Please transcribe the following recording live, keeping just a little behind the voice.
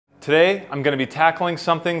Today, I'm going to be tackling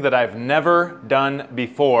something that I've never done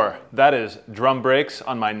before. That is drum brakes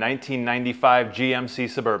on my 1995 GMC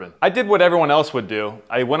Suburban. I did what everyone else would do.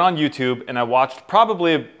 I went on YouTube and I watched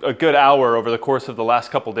probably a good hour over the course of the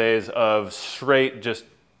last couple days of straight just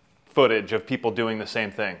footage of people doing the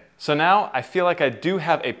same thing. So now I feel like I do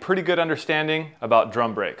have a pretty good understanding about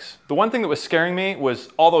drum brakes. The one thing that was scaring me was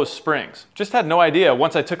all those springs. Just had no idea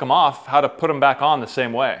once I took them off how to put them back on the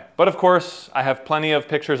same way. But of course, I have plenty of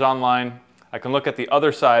pictures online. I can look at the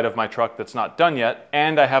other side of my truck that's not done yet,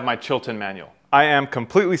 and I have my Chilton manual. I am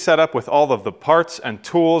completely set up with all of the parts and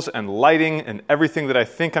tools and lighting and everything that I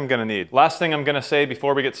think I'm gonna need. Last thing I'm gonna say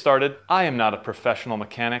before we get started, I am not a professional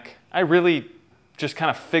mechanic. I really just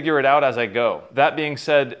kind of figure it out as I go. That being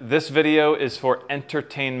said, this video is for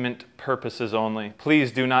entertainment purposes only.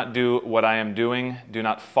 Please do not do what I am doing. Do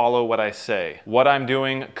not follow what I say. What I'm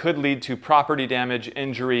doing could lead to property damage,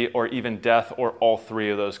 injury, or even death, or all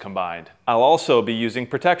three of those combined. I'll also be using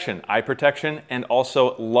protection, eye protection, and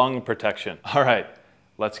also lung protection. All right,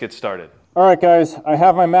 let's get started. All right, guys, I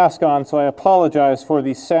have my mask on, so I apologize for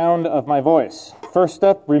the sound of my voice. First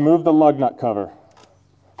step, remove the lug nut cover.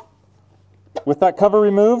 With that cover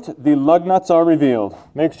removed, the lug nuts are revealed.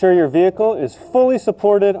 Make sure your vehicle is fully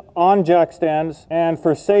supported on jack stands, and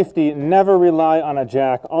for safety, never rely on a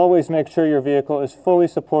jack. Always make sure your vehicle is fully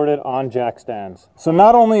supported on jack stands. So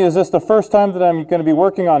not only is this the first time that I'm going to be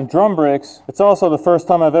working on drum brakes, it's also the first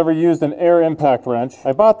time I've ever used an air impact wrench.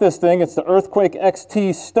 I bought this thing, it's the Earthquake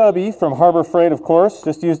XT Stubby from Harbor Freight, of course.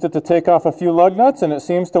 Just used it to take off a few lug nuts, and it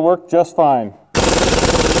seems to work just fine.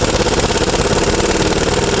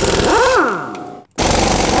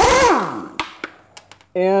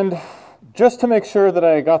 And just to make sure that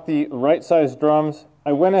I got the right size drums,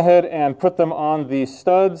 I went ahead and put them on the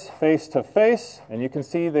studs face to face, and you can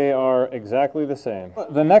see they are exactly the same.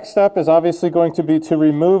 The next step is obviously going to be to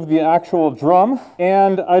remove the actual drum,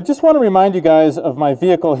 and I just want to remind you guys of my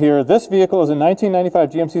vehicle here. This vehicle is a 1995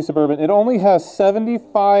 GMC Suburban. It only has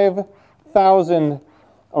 75,000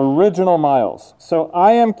 original miles. So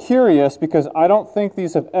I am curious, because I don't think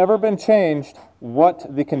these have ever been changed,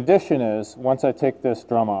 what the condition is once I take this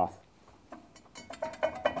drum off.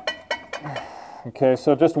 Okay,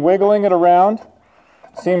 so just wiggling it around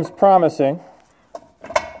seems promising.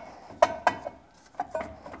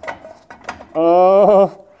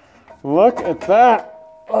 Oh, look at that.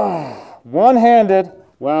 Oh, one-handed.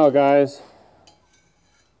 Wow, guys.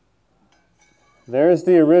 There's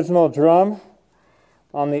the original drum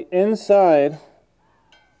on the inside,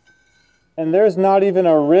 and there's not even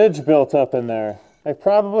a ridge built up in there. I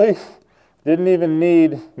probably didn't even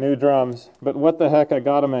need new drums, but what the heck, I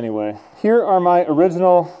got them anyway. Here are my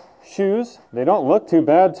original shoes. They don't look too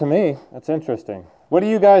bad to me. That's interesting. What do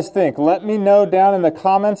you guys think? Let me know down in the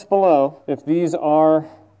comments below if these are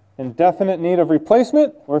in definite need of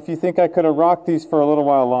replacement, or if you think I could have rocked these for a little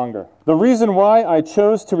while longer. The reason why I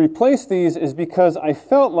chose to replace these is because I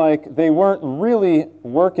felt like they weren't really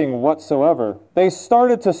working whatsoever. They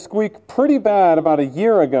started to squeak pretty bad about a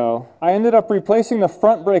year ago. I ended up replacing the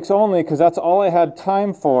front brakes only because that's all I had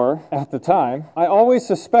time for at the time. I always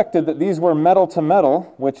suspected that these were metal to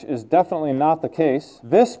metal, which is definitely not the case.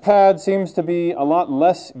 This pad seems to be a lot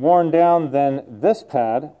less worn down than this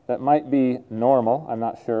pad. That might be normal, I'm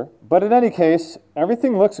not sure. But in any case,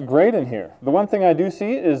 everything looks great in here. The one thing I do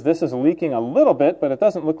see is this is leaking a little bit, but it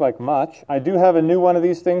doesn't look like much. I do have a new one of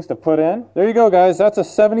these things to put in. There you go, guys. That's a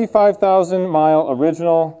 75,000 mile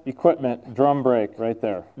original equipment drum brake right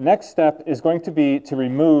there. Next step is going to be to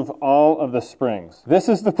remove all of the springs. This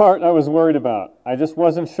is the part I was worried about. I just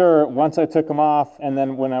wasn't sure once I took them off, and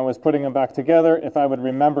then when I was putting them back together, if I would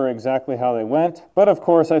remember exactly how they went. But of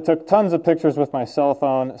course, I took tons of pictures with my cell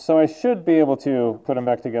phone, so I should be able to put them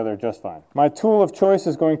back together just fine. My tool of choice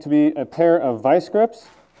is going to be a pair of vice grips.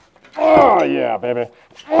 Oh yeah, baby.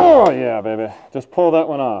 Oh yeah, baby. Just pull that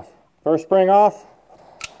one off. First spring off.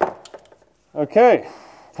 Okay,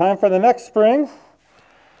 time for the next spring,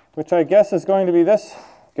 which I guess is going to be this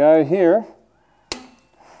guy here.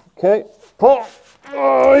 Okay, pull.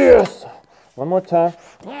 Oh yes. One more time.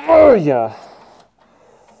 Oh yeah.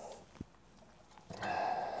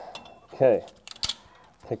 Okay,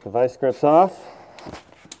 take the vice grips off.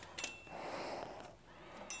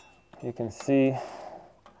 You can see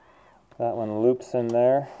that one loops in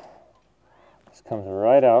there. Just comes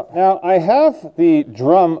right out. Now I have the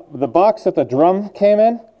drum, the box that the drum came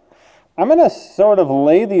in. I'm going to sort of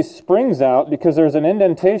lay these springs out because there's an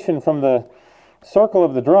indentation from the circle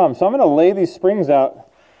of the drum. So I'm going to lay these springs out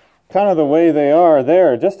kind of the way they are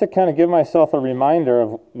there, just to kind of give myself a reminder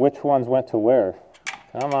of which ones went to where.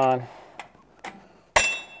 Come on.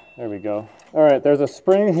 There we go. All right, there's a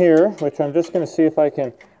spring here, which I'm just going to see if I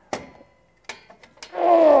can...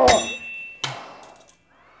 Oh!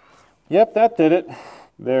 Yep, that did it.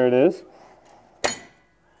 There it is.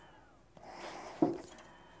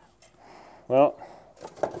 Well,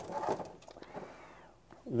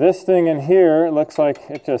 this thing in here looks like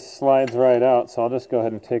it just slides right out, so I'll just go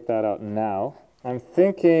ahead and take that out now. I'm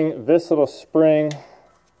thinking this little spring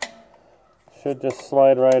should just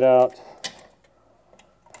slide right out.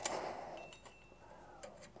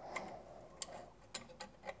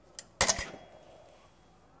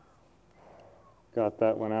 Got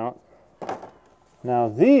that one out. Now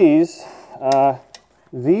these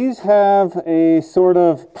have a sort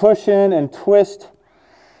of push in and twist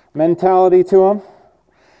mentality to them.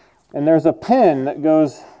 And there's a pin that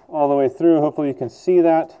goes all the way through. Hopefully you can see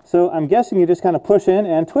that. So I'm guessing you just kind of push in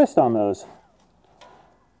and twist on those.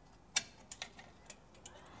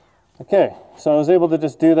 Okay, so I was able to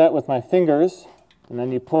just do that with my fingers, and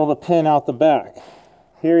then you pull the pin out the back.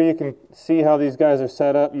 Here you can see how these guys are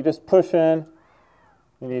set up. You just push in,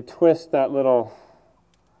 and you twist that little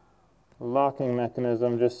locking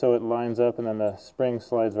mechanism just so it lines up, and then the spring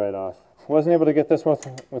slides right off. Wasn't able to get this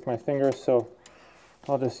with my fingers, so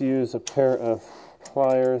I'll just use a pair of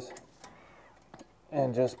pliers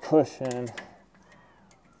and just push in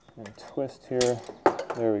and twist here.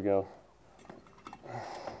 There we go.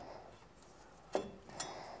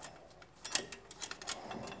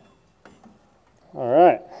 All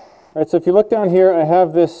right, so if you look down here, I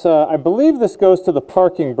have this, I believe this goes to the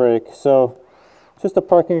parking brake. So it's just a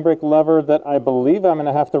parking brake lever that I believe I'm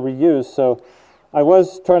gonna have to reuse. So I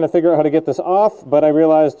was trying to figure out how to get this off, but I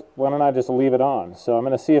realized, why don't I just leave it on? So I'm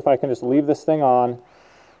gonna see if I can just leave this thing on.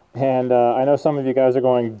 And I know some of you guys are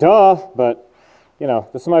going, duh, but you know,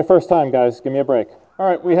 this is my first time, guys, give me a break. All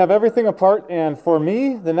right, we have everything apart, and for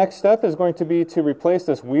me, the next step is going to be to replace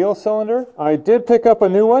this wheel cylinder. I did pick up a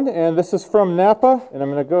new one, and this is from Napa, and I'm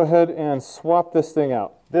gonna go ahead and swap this thing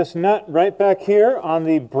out. This nut right back here on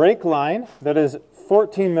the brake line, that is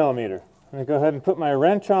 14 millimeter. I'm gonna go ahead and put my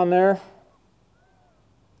wrench on there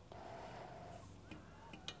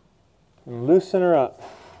and loosen her up.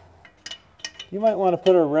 You might want to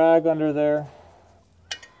put a rag under there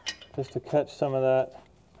just to catch some of that.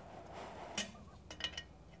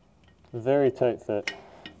 Very tight fit.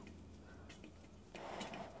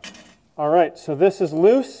 All right, so this is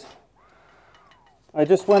loose. I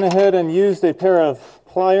just went ahead and used a pair of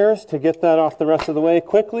pliers to get that off the rest of the way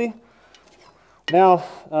quickly. Now,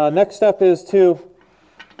 next step is to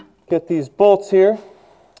get these bolts here.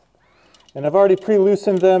 And I've already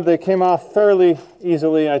pre-loosened them. They came off fairly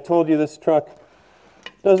easily. I told you this truck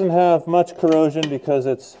doesn't have much corrosion because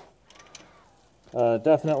it's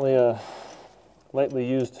definitely a lightly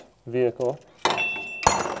used vehicle.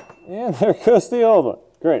 And there goes the old one.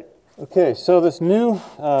 Great. Okay, so this new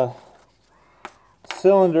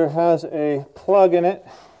cylinder has a plug in it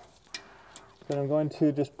that I'm going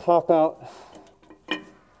to just pop out,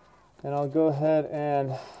 and I'll go ahead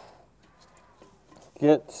and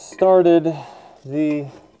get started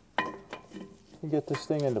get this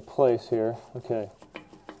thing into place here. Okay,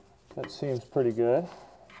 that seems pretty good.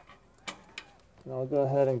 And I'll go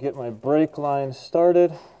ahead and get my brake line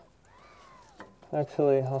started.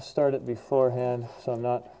 Actually, I'll start it beforehand so I'm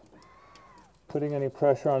not putting any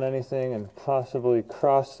pressure on anything and possibly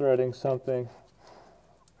cross-threading something.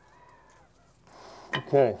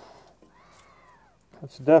 Okay,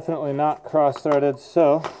 it's definitely not cross-threaded,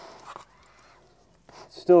 so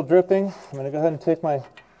it's still dripping. I'm going to go ahead and take my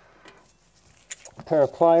pair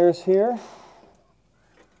of pliers here.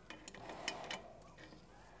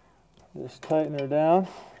 Just tighten her down.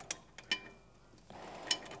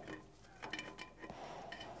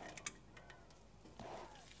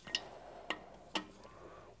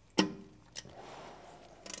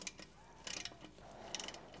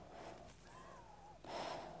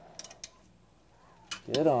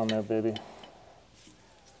 Get on there, baby.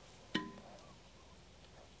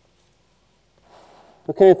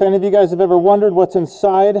 Okay, if any of you guys have ever wondered what's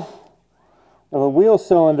inside of a wheel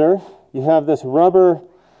cylinder, you have this rubber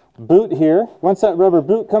boot here. Once that rubber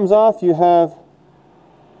boot comes off, you have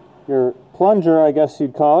your plunger, I guess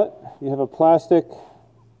you'd call it. You have a plastic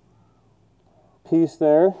piece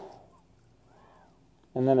there,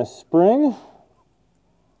 and then a spring.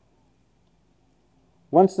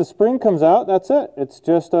 Once the spring comes out, that's it. It's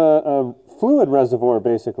just a fluid reservoir,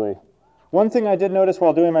 basically. One thing I did notice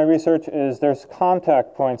while doing my research is there's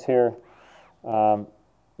contact points here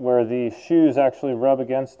where the shoes actually rub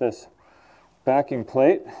against this backing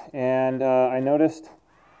plate, and I noticed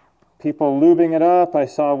people lubing it up. I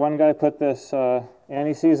saw one guy put this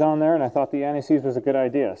anti-seize on there, and I thought the anti-seize was a good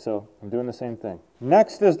idea, so I'm doing the same thing.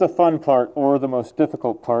 Next is the fun part, or the most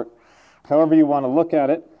difficult part, however you want to look at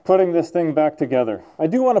it, putting this thing back together. I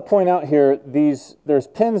do want to point out here, there's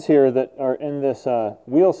pins here that are in this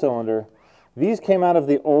wheel cylinder. These came out of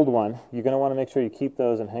the old one. You're going to want to make sure you keep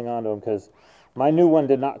those and hang on to them, because my new one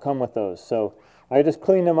did not come with those. So I just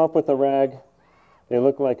cleaned them up with a rag. They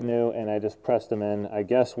look like new, and I just pressed them in, I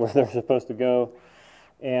guess, where they're supposed to go.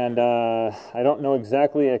 And I don't know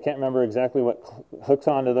exactly, I can't remember exactly what hooks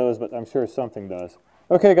onto those, but I'm sure something does.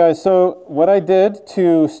 Okay guys, so what I did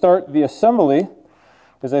to start the assembly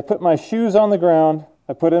is I put my shoes on the ground,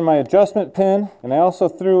 I put in my adjustment pin, and I also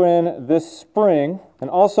threw in this spring. And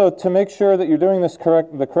also, to make sure that you're doing this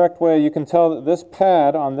the correct way, you can tell that this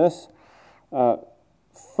pad on this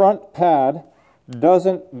front pad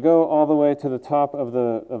doesn't go all the way to the top of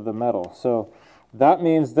the metal. So that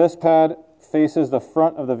means this pad faces the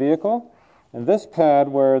front of the vehicle, and this pad,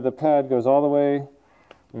 where the pad goes all the way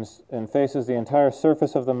and faces the entire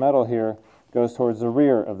surface of the metal here, goes towards the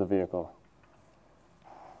rear of the vehicle.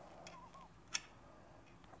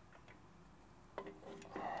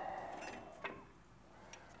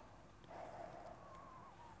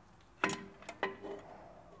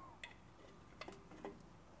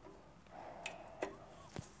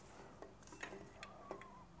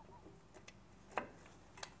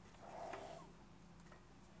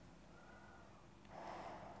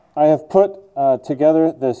 I have put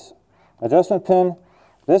together this adjustment pin,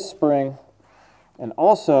 this spring, and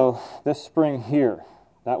also this spring here.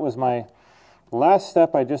 That was my last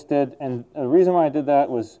step I just did, and the reason why I did that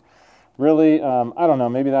was really, I don't know,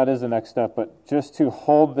 maybe that is the next step, but just to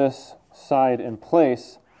hold this side in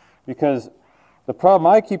place, because the problem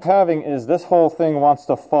I keep having is this whole thing wants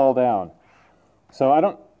to fall down. So I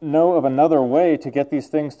don't know of another way to get these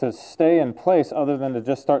things to stay in place other than to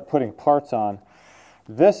just start putting parts on.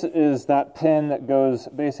 This is that pin that goes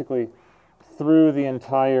basically through the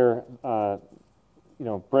entire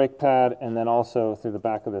brake pad, and then also through the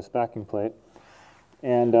back of this backing plate.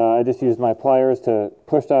 And I just used my pliers to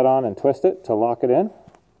push that on and twist it to lock it in.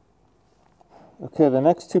 Okay, the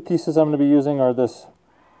next two pieces I'm going to be using are this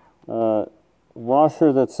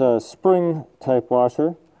washer that's a spring type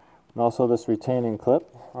washer, and also this retaining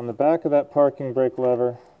clip. On the back of that parking brake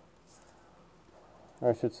lever, or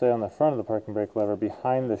I should say on the front of the parking brake lever,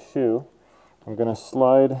 behind the shoe, I'm going to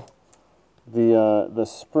slide the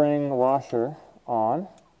spring washer on.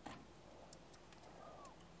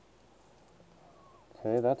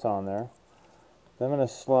 Okay, that's on there. Then I'm going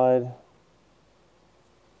to slide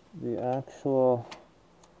the actual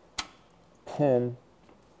pin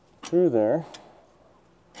through there.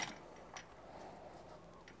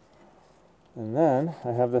 And then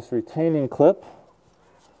I have this retaining clip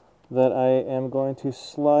that I am going to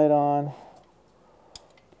slide on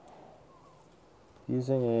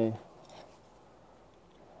using a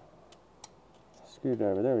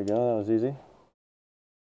screwdriver. There we go, that was easy.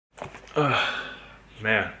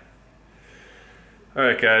 Man.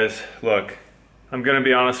 Alright guys, look, I'm gonna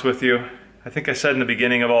be honest with you. I think I said in the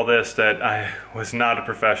beginning of all this that I was not a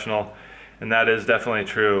professional, and that is definitely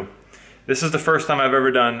true. This is the first time I've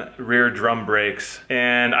ever done rear drum brakes,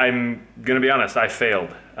 and I'm gonna be honest, I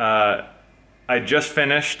failed. I just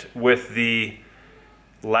finished with the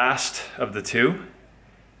last of the two,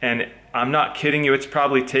 and I'm not kidding you, it's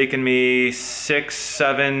probably taken me 6,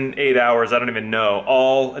 7, 8 hours, I don't even know,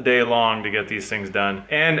 all day long to get these things done.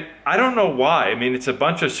 And I don't know why. I mean, it's a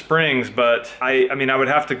bunch of springs, but I mean, I would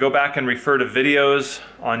have to go back and refer to videos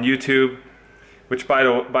on YouTube, which by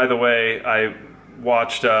the way, I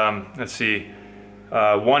watched, let's see,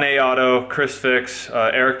 1A Auto, Chris Fix,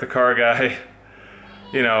 Eric the Car Guy,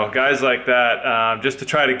 you know, guys like that, just to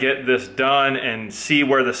try to get this done and see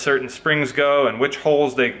where the certain springs go and which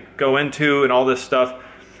holes they go into and all this stuff.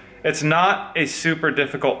 It's not a super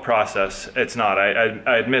difficult process. It's not,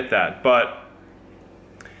 I admit that, but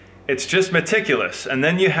it's just meticulous. And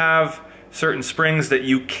then you have certain springs that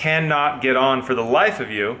you cannot get on for the life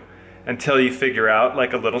of you until you figure out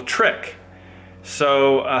like a little trick.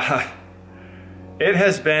 So it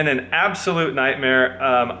has been an absolute nightmare.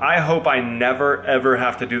 I hope I never ever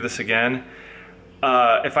have to do this again.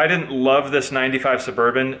 If I didn't love this 95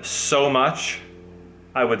 Suburban so much,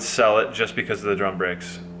 I would sell it just because of the drum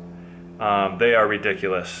brakes. They are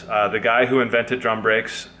ridiculous. The guy who invented drum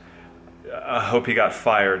brakes, I hope he got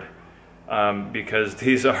fired, because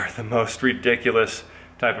these are the most ridiculous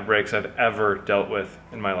type of brakes I've ever dealt with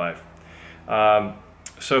in my life.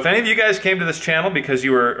 So if any of you guys came to this channel because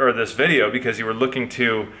you were, or this video, because you were looking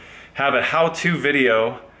to have a how-to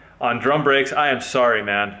video on drum brakes, I am sorry,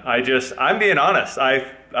 man. I'm being honest. I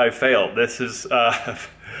I failed. This is a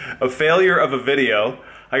failure of a video.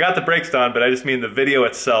 I got the brakes done, but I just mean the video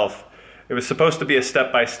itself. It was supposed to be a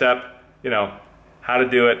step-by-step, you know, how to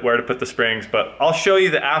do it, where to put the springs, but I'll show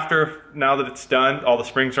you the after, now that it's done, all the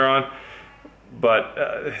springs are on, but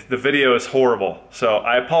the video is horrible. So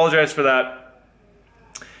I apologize for that.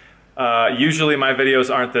 Usually my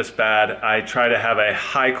videos aren't this bad. I try to have a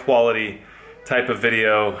high quality type of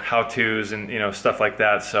video, how-tos and, you know, stuff like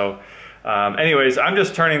that. So anyways, I'm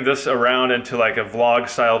just turning this around into like a vlog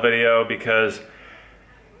style video because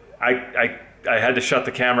I had to shut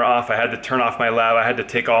the camera off. I had to turn off my lab. I had to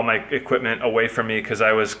take all my equipment away from me because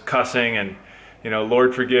I was cussing and, you know,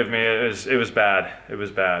 Lord forgive me. It was bad. It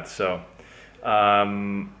was bad. So,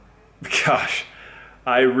 gosh,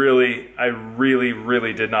 I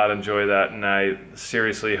really did not enjoy that, and I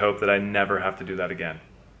seriously hope that I never have to do that again.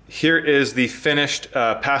 Here is the finished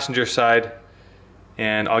passenger side,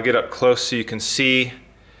 and I'll get up close so you can see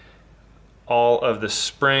all of the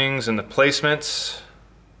springs and the placements.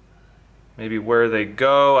 Maybe where they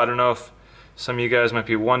go. I don't know if some of you guys might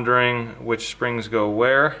be wondering which springs go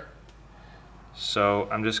where. So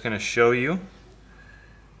I'm just going to show you.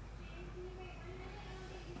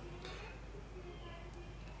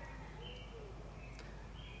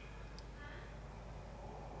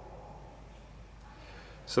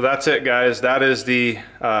 So that's it, guys. That is the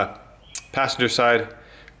passenger side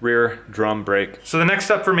rear drum brake. So the next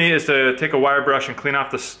step for me is to take a wire brush and clean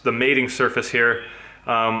off the mating surface here.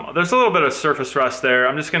 There's a little bit of surface rust there.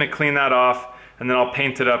 I'm just going to clean that off, and then I'll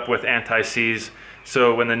paint it up with anti-seize.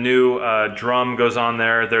 So when the new drum goes on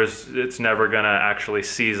there, it's never going to actually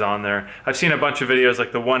seize on there. I've seen a bunch of videos,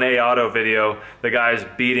 like the 1A Auto video, the guy's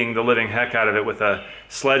beating the living heck out of it with a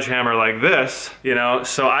sledgehammer like this, you know.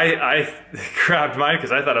 So I grabbed mine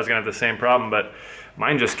because I thought I was going to have the same problem, but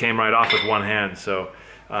mine just came right off with one hand. So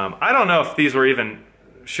I don't know if these were even,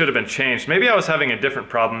 should have been changed. Maybe I was having a different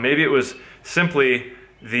problem. Maybe it was simply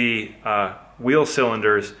the wheel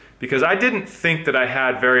cylinders, because I didn't think that I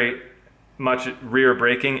had very much rear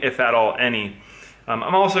braking, if at all any.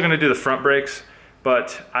 I'm also going to do the front brakes,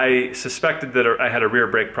 but I suspected that I had a rear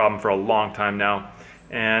brake problem for a long time now,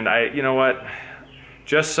 and you know what,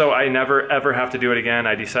 just so I never ever have to do it again,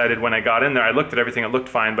 I decided when I got in there, I looked at everything, it looked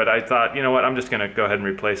fine, but I thought, you know what, I'm just going to go ahead and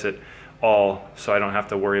replace it all so I don't have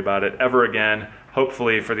to worry about it ever again,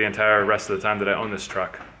 hopefully for the entire rest of the time that I own this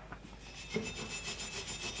truck.